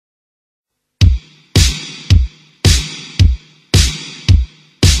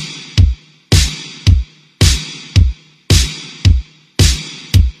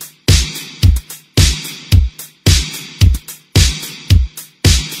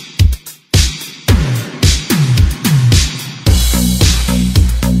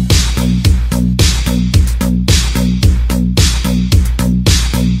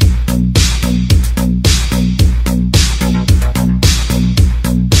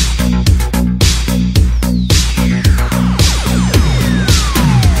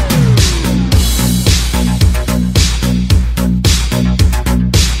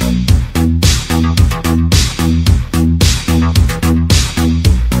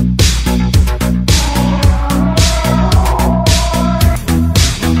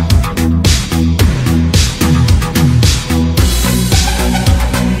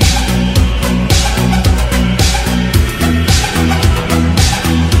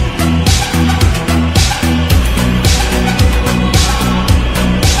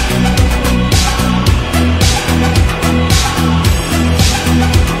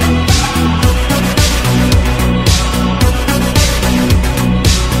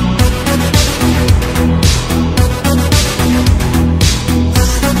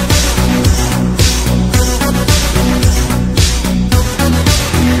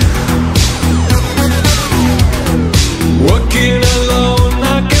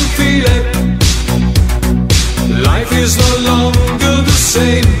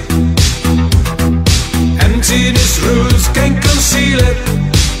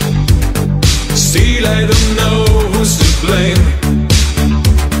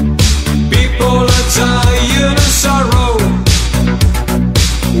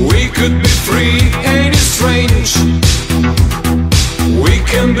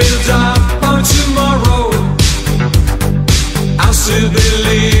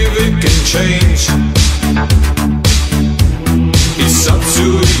change. It's up to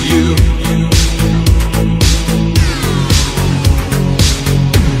you.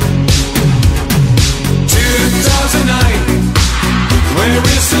 2009, where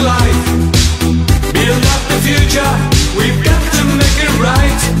is the light? Build up the future, we've got to make it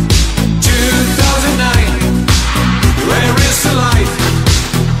right. 2009, where is the light?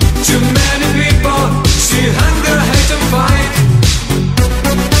 Too many people still hunger, hate and fight.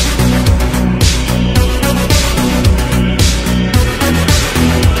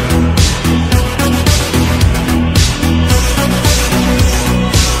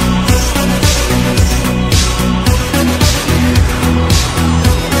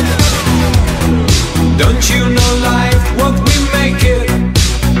 Don't you know life, what we make it?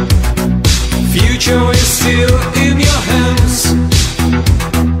 Future is still in your hands.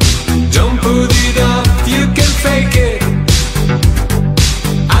 Don't put it up, you can fake it.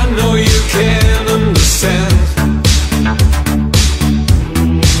 I know you can understand.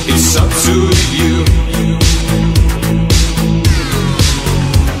 It's up to you.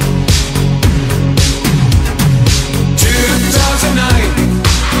 2009,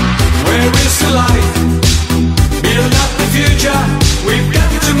 where is the light? Build up the future, we've got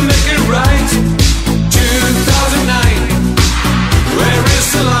to make it right. 2009, where is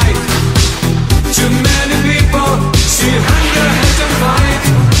the light? Too many people still hunger, hate and fight.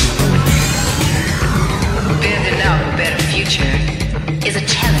 Building out a better future is a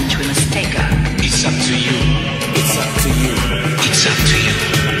challenge we must take up. It's up to you. It's up to you. It's up to you.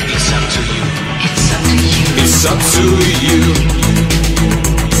 It's up to you. It's up to you. It's up to you.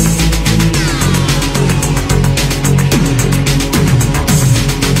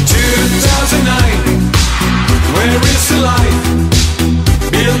 2009, where is the light?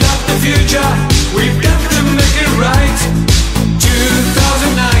 Build up the future, we've got to make it right. 2009,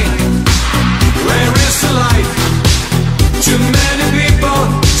 where is the light? Too many people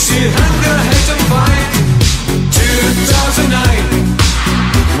still hunger, hate and fight. 2009,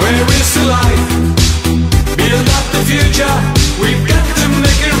 where is the light? Build up the future, we've got to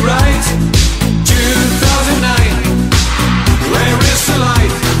make it right. 2009, where is the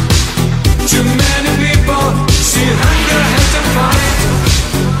light? Too many people still hunger, hate and fight.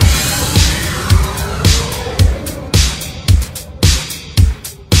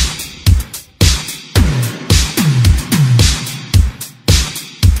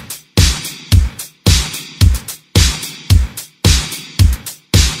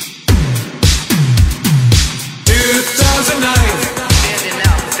 Building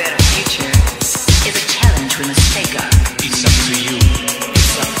out a better future is a challenge we must take up. It's up to you.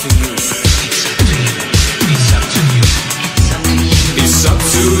 It's up to you. It's up to you. It's up to you. It's up to you. It's up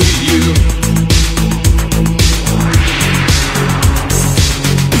to you.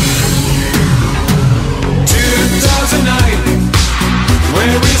 2009,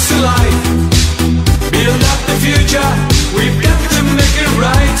 where is the light? Build up the future,